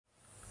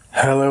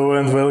Hello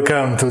and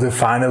welcome to the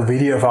final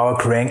video of our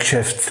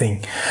crankshaft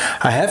thing.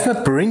 I have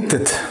my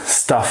printed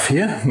stuff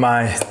here,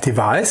 my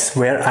device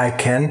where I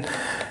can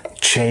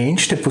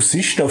change the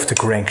position of the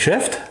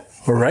crankshaft.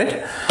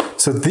 Alright,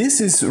 so this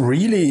is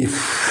really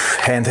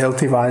handheld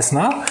device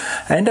now,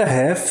 and I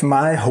have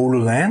my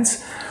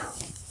HoloLens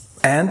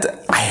and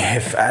I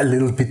have a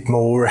little bit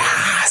more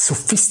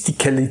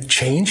sophisticatedly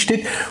changed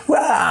it.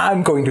 Well,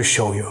 I'm going to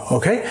show you,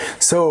 okay?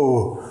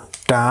 So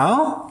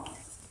now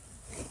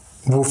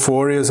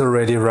Vuforia is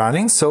already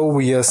running, so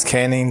we are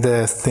scanning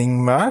the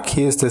Thingworx.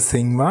 Here's the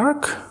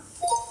Thingworx.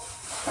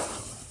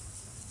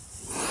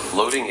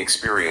 Loading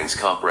Expereince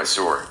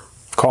compressor.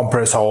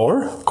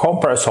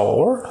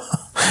 Compressor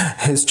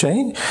is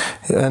changed,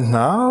 and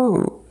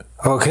now,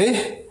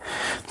 okay,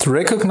 it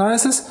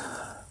recognizes,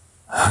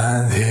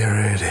 and here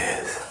it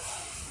is.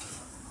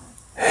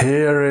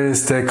 Here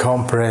is the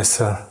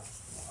compressor.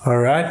 All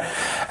right,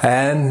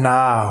 and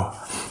now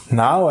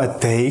I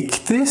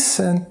take this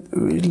and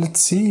let's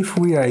see if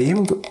we are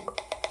able to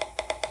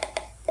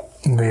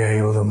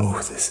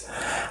move this.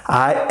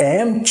 I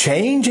am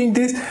changing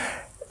this.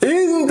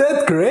 Isn't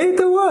that great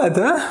or what?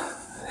 Huh?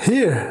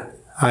 Here,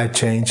 I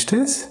change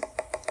this.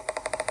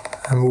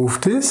 I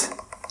move this,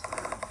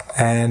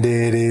 and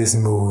it is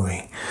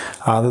moving.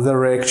 Other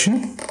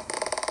direction.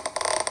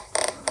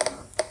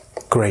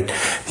 Great.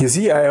 You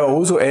see, I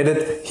also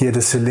added here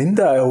the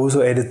cylinder. I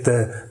also added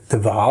the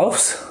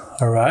valves.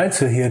 Alright,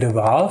 so here the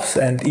valves,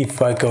 and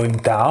if I'm going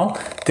down,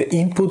 the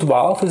input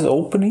valve is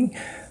opening.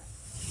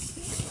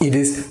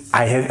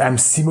 I'm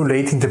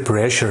simulating the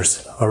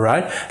pressures,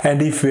 alright?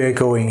 And if we are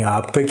going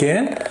up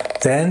again,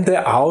 then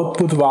the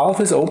output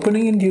valve is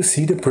opening and you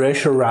see the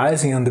pressure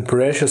rising on the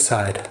pressure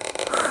side.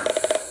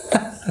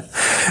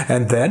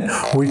 And then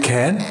we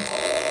can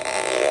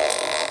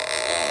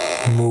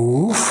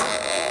move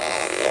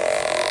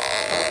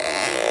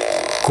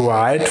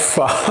quite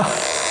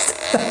fast.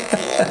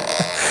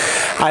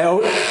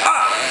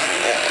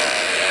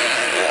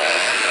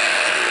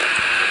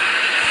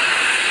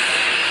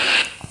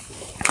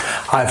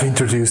 I've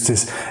introduced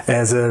this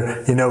as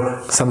a,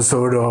 some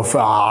sort of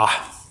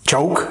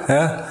joke,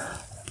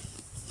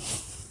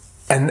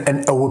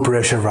 an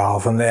overpressure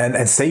valve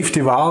and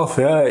safety valve.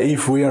 Yeah?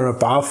 If we are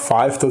above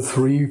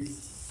 5.3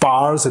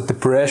 bars at the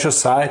pressure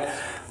side,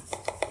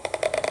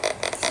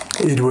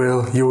 you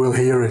will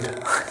hear it.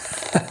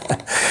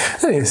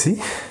 You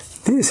see.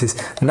 This is,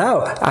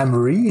 now I'm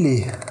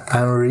really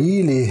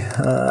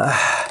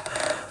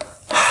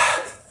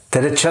that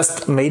I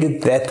just made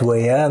it that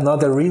way,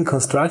 not a real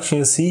construction.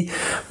 You see,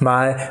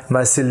 my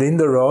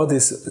cylinder rod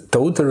is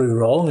totally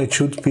wrong. It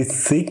should be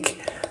thick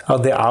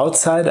on the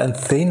outside and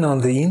thin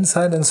on the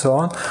inside and so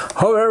on.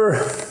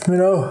 However,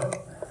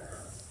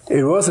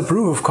 it was a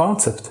proof of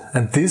concept,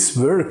 and this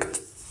worked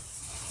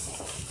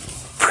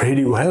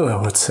pretty well, I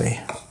would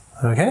say.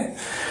 Okay,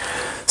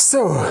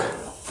 so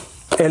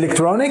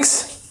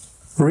electronics.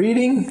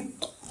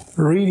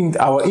 Reading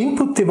our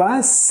input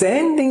device,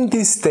 sending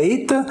this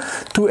data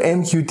to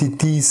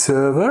MQTT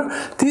server.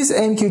 This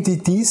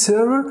MQTT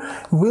server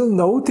will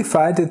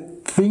notify the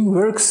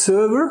Thingworx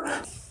server.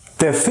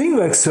 The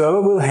Thingworx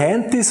server will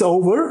hand this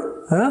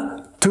over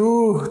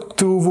to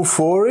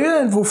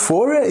Vuforia, and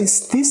Vuforia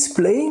is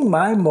displaying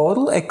my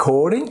model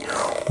according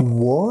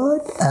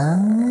what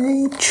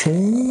I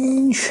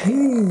change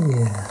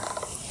here.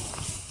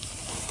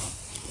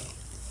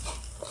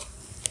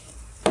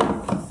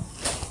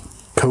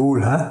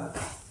 Cool, huh?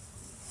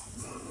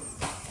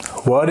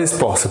 What is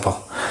possible?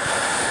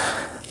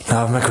 Now I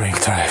have my crank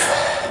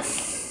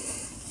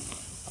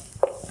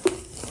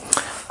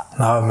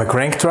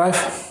drive.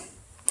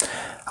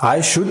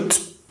 I should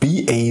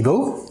be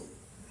able,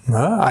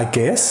 I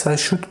guess I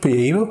should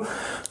be able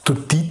to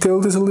detail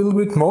this a little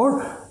bit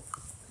more.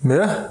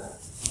 Yeah.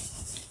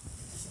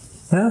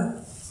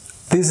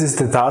 This is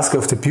the task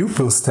of the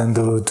pupils then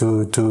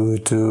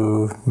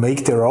to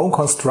make their own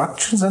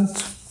constructions and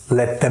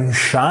let them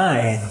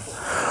shine.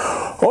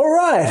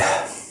 Alright,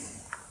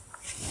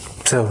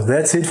 so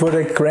that's it for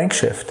the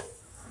crankshaft.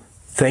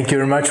 Thank you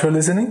very much for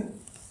listening.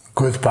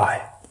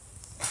 Goodbye.